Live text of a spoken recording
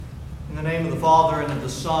In the name of the Father, and of the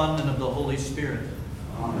Son, and of the Holy Spirit.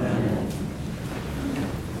 Amen.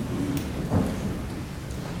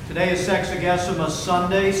 Today is Sexagesima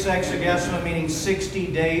Sunday. Sexagesima meaning 60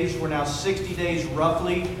 days. We're now 60 days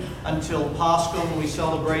roughly until Pascha, when we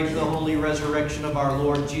celebrate the holy resurrection of our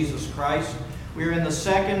Lord Jesus Christ. We are in the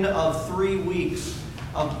second of 3 weeks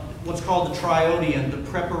of what's called the Triodion,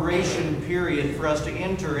 the preparation period for us to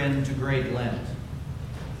enter into Great Lent.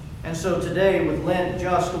 And so today, with Lent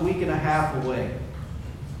just a week and a half away,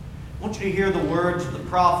 I want you to hear the words of the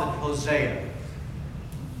prophet Hosea.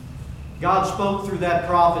 God spoke through that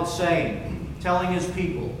prophet saying, telling his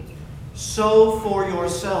people, "Sow for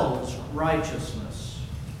yourselves righteousness,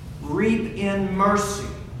 reap in mercy,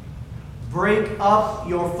 break up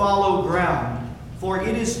your fallow ground, for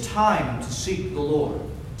it is time to seek the Lord,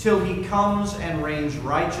 till he comes and rains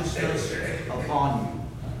righteousness upon you."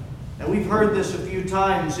 Now, we've heard this a few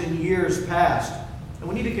times in years past, and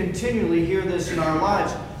we need to continually hear this in our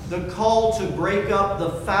lives. The call to break up the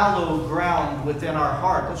fallow ground within our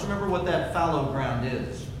heart. Let's remember what that fallow ground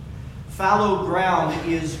is. Fallow ground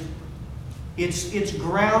is it's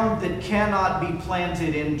ground that cannot be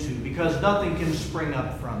planted into because nothing can spring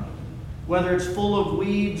up from it. Whether it's full of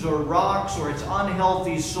weeds or rocks, or it's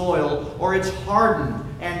unhealthy soil, or it's hardened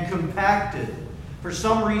and compacted. For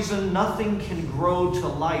some reason, nothing can grow to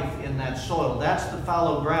life in that soil. That's the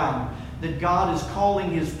fallow ground that God is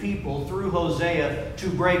calling his people through Hosea to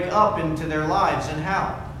break up into their lives. And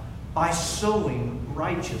how? By sowing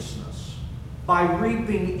righteousness. By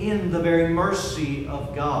reaping in the very mercy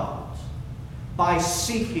of God. By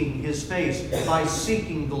seeking his face. By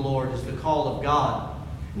seeking the Lord is the call of God.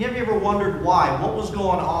 And have you ever wondered why? What was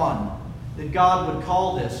going on that God would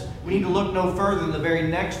call this? We need to look no further than the very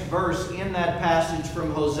next verse in that passage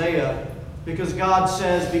from Hosea, because God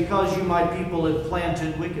says, "Because you, my people, have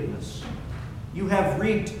planted wickedness. You have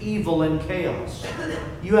reaped evil and chaos.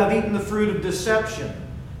 You have eaten the fruit of deception,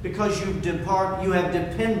 because you have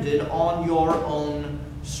depended on your own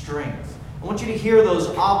strength." I want you to hear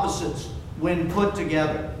those opposites when put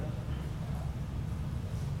together.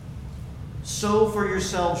 Sow for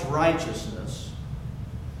yourselves righteousness,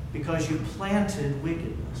 because you planted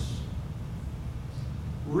wickedness.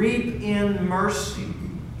 Reap in mercy,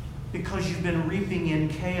 because you've been reaping in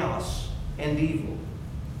chaos and evil.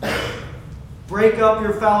 Break up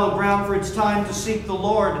your fallow ground, for it's time to seek the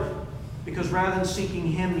Lord, because rather than seeking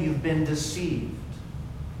him, you've been deceived.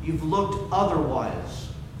 You've looked otherwise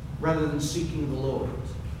rather than seeking the Lord.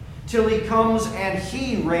 Till he comes and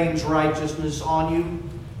he rains righteousness on you,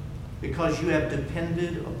 because you have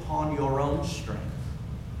depended upon your own strength.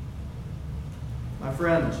 My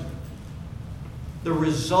friends, the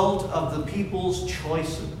result of the people's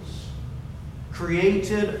choices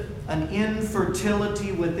created an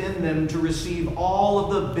infertility within them to receive all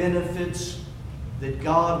of the benefits that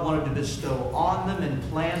God wanted to bestow on them and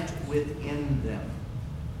plant within them.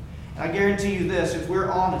 And I guarantee you this, if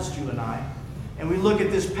we're honest, you and I, and we look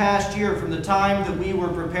at this past year, from the time that we were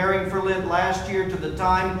preparing for Lent last year to the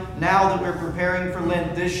time now that we're preparing for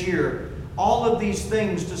Lent this year, all of these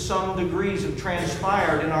things to some degrees have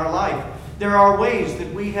transpired in our life. There are ways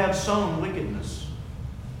that we have sown wickedness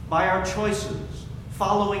by our choices,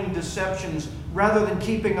 following deceptions, rather than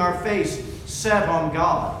keeping our face set on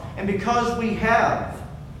God. And because we have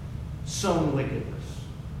sown wickedness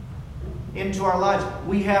into our lives,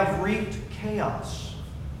 we have reaped chaos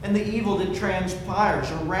and the evil that transpires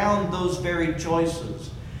around those very choices.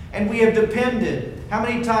 And we have depended. How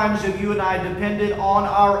many times have you and I depended on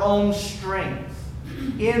our own strength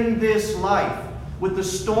in this life, with the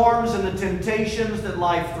storms and the temptations that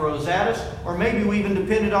life throws at us? Or maybe we even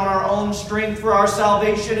depended on our own strength for our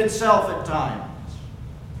salvation itself at times.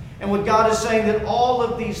 And what God is saying, that all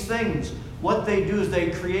of these things, what they do is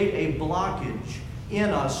they create a blockage in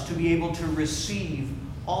us to be able to receive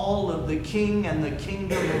all of the King and the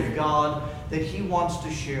kingdom of God that he wants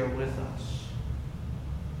to share with us.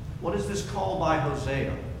 What does this call by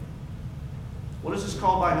Hosea? What does this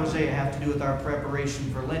call by Hosea have to do with our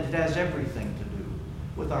preparation for Lent? It has everything to do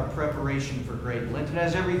with our preparation for Great Lent. It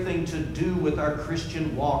has everything to do with our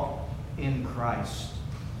Christian walk in Christ.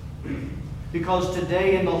 Because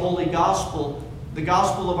today in the Holy Gospel, the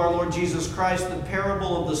Gospel of our Lord Jesus Christ, the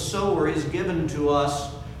parable of the sower is given to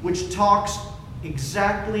us, which talks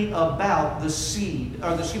exactly about the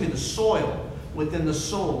soil within the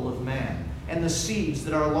soul of man, and the seeds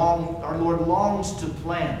that our Lord longs to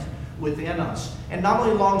plant within us. And not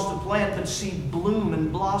only longs to plant, but see bloom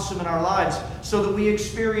and blossom in our lives, so that we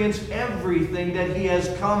experience everything that he has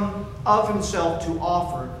come of himself to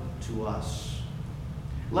offer to us.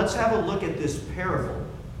 Let's have a look at this parable.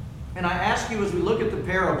 And I ask you, as we look at the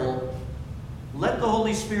parable, let the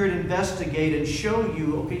Holy Spirit investigate and show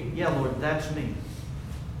you, okay, yeah, Lord, that's me.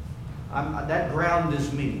 That ground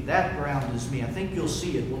is me. That ground is me. I think you'll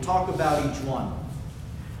see it. We'll talk about each one.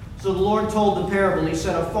 So the Lord told the parable. He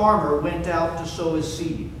said, a farmer went out to sow his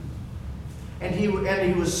seed. And he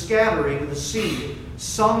was scattering the seed.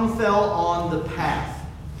 Some fell on the path.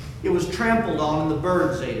 It was trampled on, and the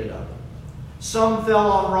birds ate it up. Some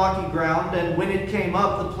fell on rocky ground, and when it came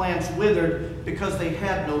up, the plants withered because they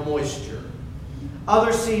had no moisture.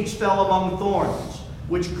 Other seeds fell among thorns,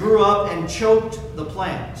 which grew up and choked the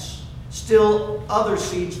plants. Still other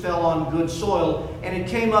seeds fell on good soil, and it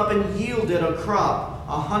came up and yielded a crop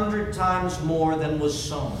 100 times more than was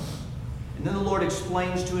sown. And then the Lord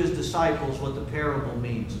explains to his disciples what the parable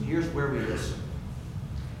means. And here's where we listen.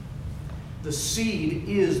 The seed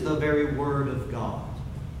is the very word of God.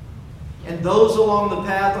 And those along the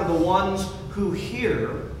path are the ones who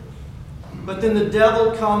hear, but then the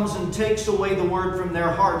devil comes and takes away the word from their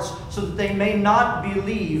hearts so that they may not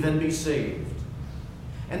believe and be saved.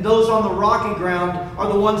 And those on the rocky ground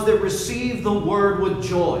are the ones that receive the word with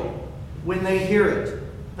joy when they hear it,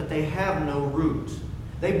 but they have no root.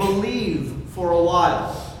 They believe for a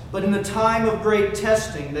while, but in the time of great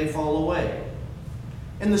testing they fall away.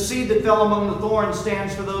 And the seed that fell among the thorns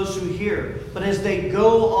stands for those who hear, but as they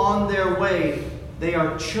go on their way, they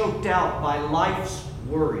are choked out by life's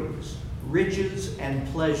worries, riches, and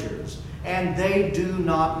pleasures, and they do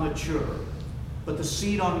not mature. But the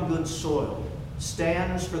seed on good soil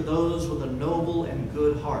stands for those with a noble and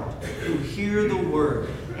good heart, who hear the word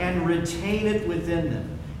and retain it within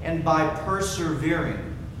them, and by persevering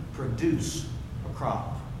produce a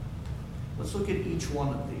crop. Let's look at each one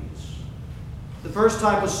of these. The first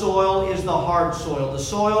type of soil is the hard soil,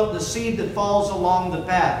 the seed that falls along the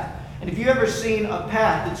path. And if you've ever seen a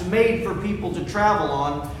path that's made for people to travel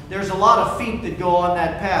on, there's a lot of feet that go on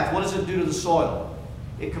that path. What does it do to the soil?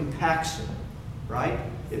 It compacts it, right?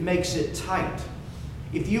 It makes it tight.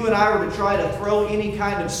 If you and I were to try to throw any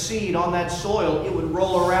kind of seed on that soil, it would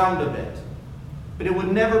roll around a bit. But it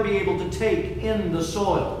would never be able to take in the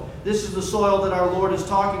soil. This is the soil that our Lord is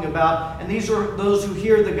talking about. And these are those who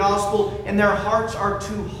hear the gospel, and their hearts are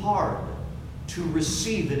too hard to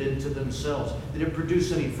receive it into themselves, that it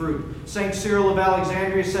produce any fruit. St. Cyril of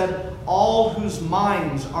Alexandria said, all whose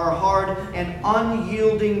minds are hard and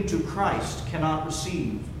unyielding to Christ cannot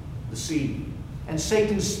receive the seed. And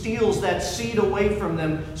Satan steals that seed away from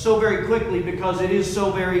them so very quickly because it is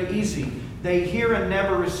so very easy. They hear and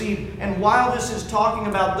never receive. And while this is talking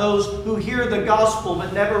about those who hear the gospel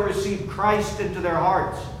but never receive Christ into their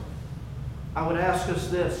hearts, I would ask us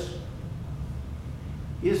this.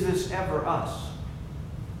 Is this ever us?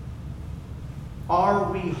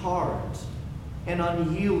 Are we hard and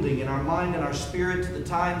unyielding in our mind and our spirit to the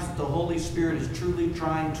times that the Holy Spirit is truly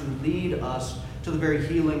trying to lead us to the very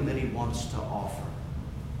healing that he wants to offer?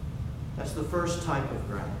 That's the first type of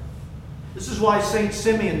ground. This is why St.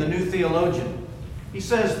 Simeon, the new theologian, he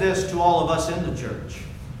says this to all of us in the church.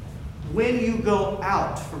 When you go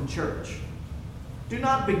out from church, do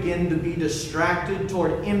not begin to be distracted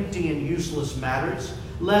toward empty and useless matters,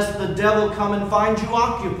 lest the devil come and find you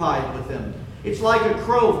occupied with them. It's like a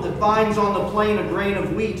crow that finds on the plain a grain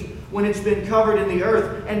of wheat when it's been covered in the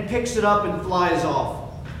earth and picks it up and flies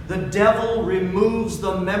off. The devil removes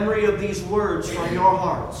the memory of these words from your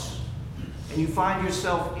hearts, and you find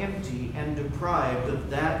yourself empty and deprived of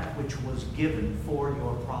that which was given for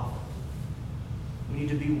your profit. We need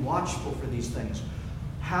to be watchful for these things.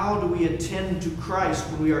 How do we attend to Christ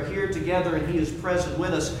when we are here together and he is present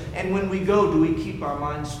with us? And when we go, do we keep our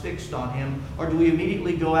minds fixed on him? Or do we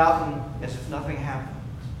immediately go out and as if nothing happened?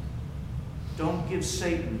 Don't give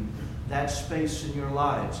Satan that space in your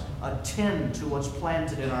lives. Attend to what's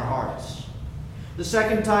planted in our hearts. The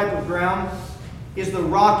second type of ground is the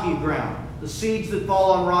rocky ground. The seeds that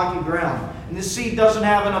fall on rocky ground. And this seed doesn't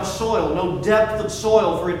have enough soil, no depth of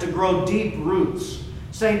soil for it to grow deep roots.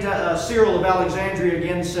 St. Cyril of Alexandria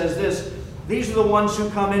again says this, these are the ones who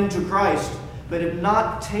come into Christ, but have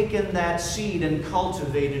not taken that seed and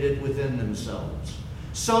cultivated it within themselves,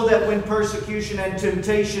 so that when persecution and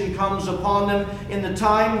temptation comes upon them, in the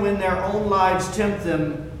time when their own lives tempt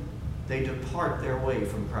them, they depart their way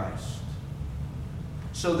from Christ.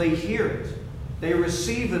 So they hear it, they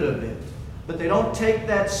receive it a bit, but they don't take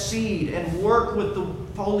that seed and work with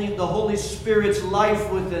the Holy Spirit's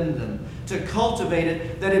life within them to cultivate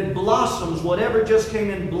it, that it blossoms, whatever just came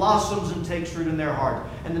in blossoms and takes root in their heart.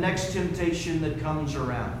 And the next temptation that comes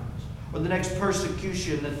around, or the next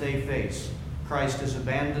persecution that they face, Christ is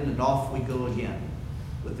abandoned and off we go again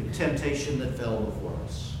with the temptation that fell before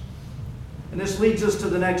us. And this leads us to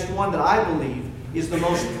the next one that I believe is the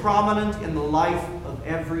most prominent in the life of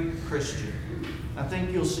every Christian. I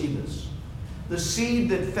think you'll see this. The seed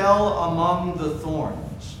that fell among the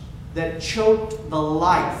thorns, that choked the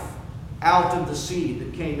life out of the seed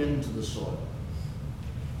that came into the soil.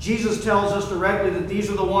 Jesus tells us directly that these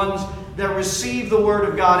are the ones that receive the Word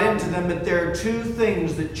of God into them, but there are two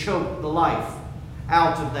things that choke the life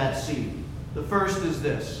out of that seed. The first is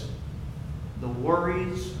this: the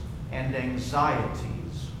worries and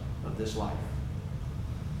anxieties of this life.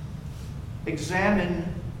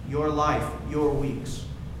 Examine your life, your weeks.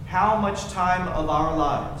 How much time of our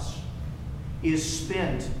lives is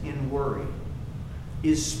spent in worry,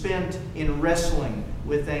 is spent in wrestling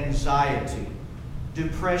with anxiety,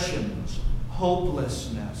 depressions,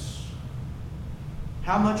 hopelessness?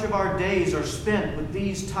 How much of our days are spent with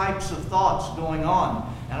these types of thoughts going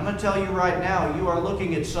on? And I'm going to tell you right now, you are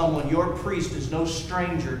looking at someone, your priest is no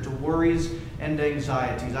stranger to worries and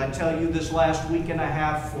anxieties. I tell you, this last week and a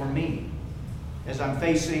half for me, as I'm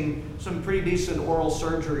facing some pretty decent oral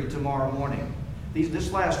surgery tomorrow morning,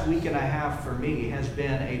 this last week and a half for me has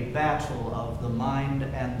been a battle of the mind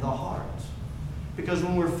and the heart. Because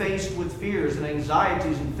when we're faced with fears and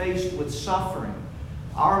anxieties and faced with suffering,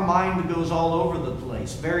 our mind goes all over the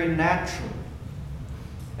place, very naturally.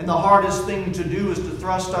 And the hardest thing to do is to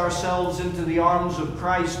thrust ourselves into the arms of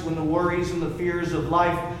Christ when the worries and the fears of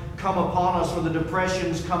life come upon us or the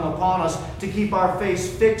depressions come upon us, to keep our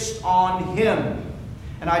face fixed on Him.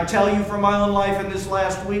 And I tell you from my own life in this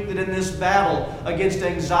last week that in this battle against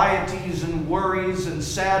anxieties and worries and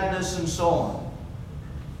sadness and so on,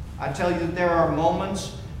 I tell you that there are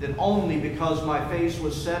moments that only because my face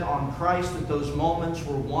was set on Christ, that those moments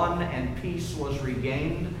were won and peace was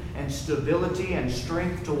regained and stability and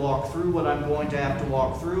strength to walk through what I'm going to have to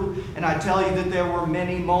walk through. And I tell you that there were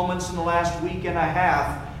many moments in the last week and a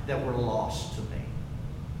half that were lost to me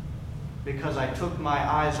because I took my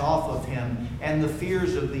eyes off of Him, and the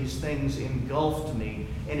fears of these things engulfed me,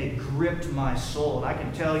 and it gripped my soul. And I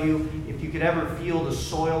can tell you, if you could ever feel the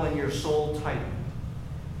soil in your soul tighten,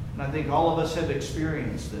 and I think all of us have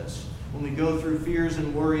experienced this, when we go through fears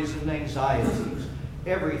and worries and anxieties,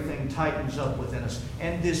 everything tightens up within us.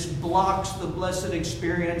 And this blocks the blessed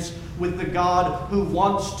experience with the God who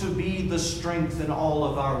wants to be the strength in all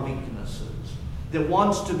of our weaknesses, that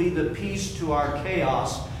wants to be the peace to our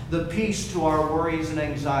chaos, the peace to our worries and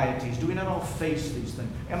anxieties. Do we not all face these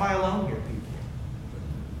things? Am I alone here, people?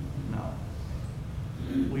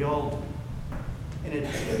 No. We all do.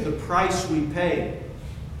 And the price we pay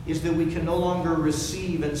is that we can no longer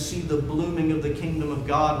receive and see the blooming of the kingdom of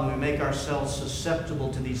God when we make ourselves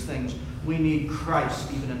susceptible to these things. We need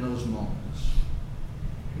Christ even in those moments.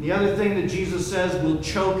 And the other thing that Jesus says will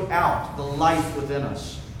choke out the life within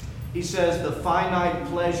us. He says the finite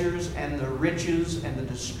pleasures and the riches and the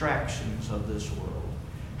distractions of this world.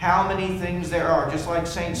 How many things there are, just like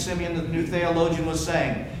St. Simeon, the new theologian, was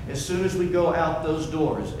saying, as soon as we go out those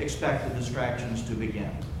doors, expect the distractions to begin.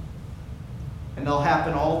 And they'll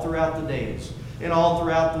happen all throughout the days and all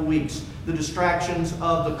throughout the weeks. The distractions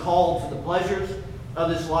of the call to the pleasures of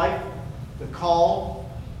this life, the call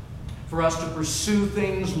for us to pursue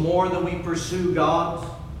things more than we pursue God.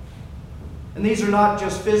 And these are not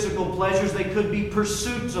just physical pleasures, they could be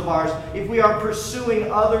pursuits of ours. If we are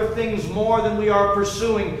pursuing other things more than we are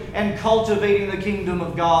pursuing and cultivating the kingdom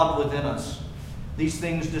of God within us, these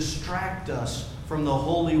things distract us from the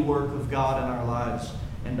holy work of God in our lives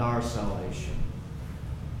and our salvation.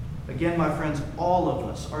 Again, my friends, all of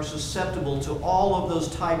us are susceptible to all of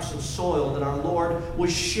those types of soil that our Lord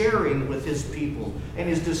was sharing with His people and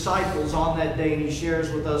His disciples on that day, and He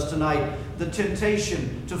shares with us tonight. The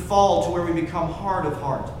temptation to fall to where we become hard of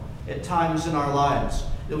heart at times in our lives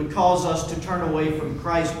that would cause us to turn away from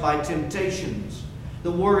Christ by temptations.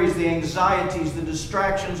 The worries, the anxieties, the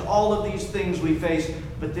distractions, all of these things we face.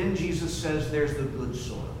 But then Jesus says there's the good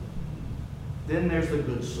soil. Then there's the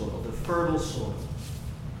good soil, the fertile soil.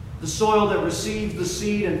 The soil that receives the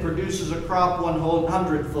seed and produces a crop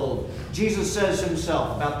 100-fold. Jesus says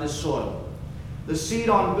Himself about this soil. The seed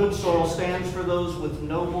on good soil stands for those with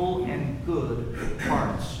noble and good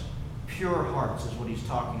hearts. Pure hearts is what He's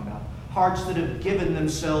talking about. Hearts that have given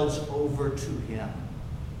themselves over to Him.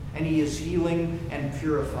 And He is healing and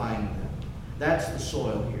purifying them. That's the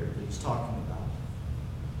soil here that He's talking about.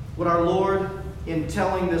 What our Lord, in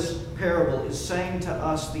telling this parable, is saying to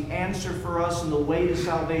us, the answer for us and the way to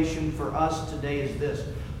salvation for us today is this: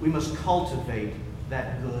 we must cultivate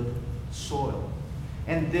that good soil.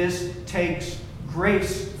 And this takes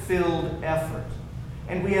grace-filled effort.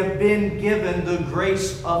 And we have been given the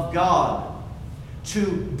grace of God to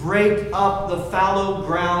break up the fallow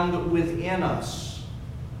ground within us.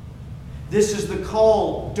 This is the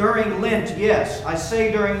call during Lent. Yes, I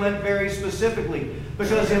say during Lent very specifically,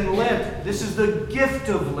 because in Lent, this is the gift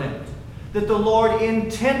of Lent, that the Lord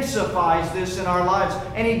intensifies this in our lives,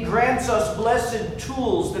 and He grants us blessed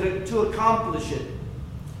tools to accomplish it.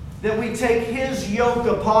 That we take His yoke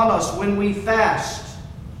upon us when we fast.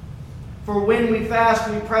 For when we fast,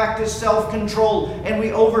 we practice self-control, and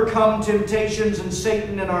we overcome temptations and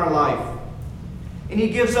Satan in our life. And He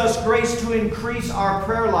gives us grace to increase our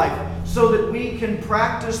prayer life so that we can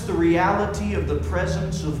practice the reality of the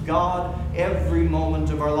presence of God every moment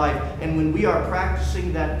of our life. And when we are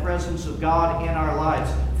practicing that presence of God in our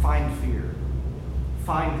lives, find fear,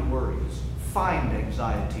 find worries, find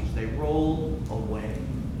anxieties. They roll away.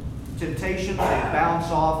 Temptations, they bounce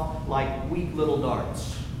off like weak little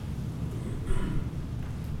darts.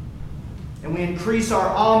 And we increase our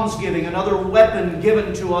almsgiving, another weapon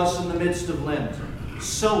given to us in the midst of Lent.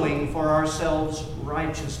 Sowing for ourselves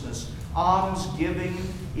righteousness. Almsgiving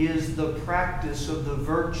is the practice of the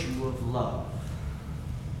virtue of love.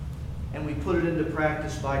 And we put it into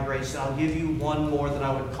practice by grace. And I'll give you one more that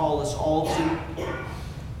I would call us all to.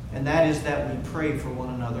 And that is that we pray for one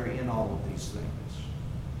another in all of these things.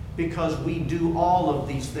 Because we do all of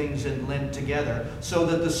these things in Lent together, so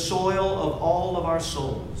that the soil of all of our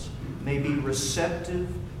souls may be receptive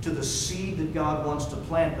to the seed that God wants to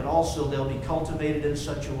plant, but also they'll be cultivated in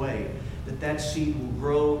such a way that that seed will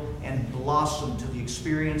grow and blossom to the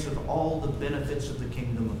experience of all the benefits of the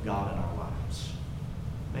kingdom of God in our lives.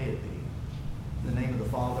 May it be. In the name of the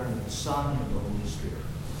Father, and of the Son, and of the Holy Spirit.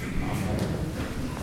 Amen.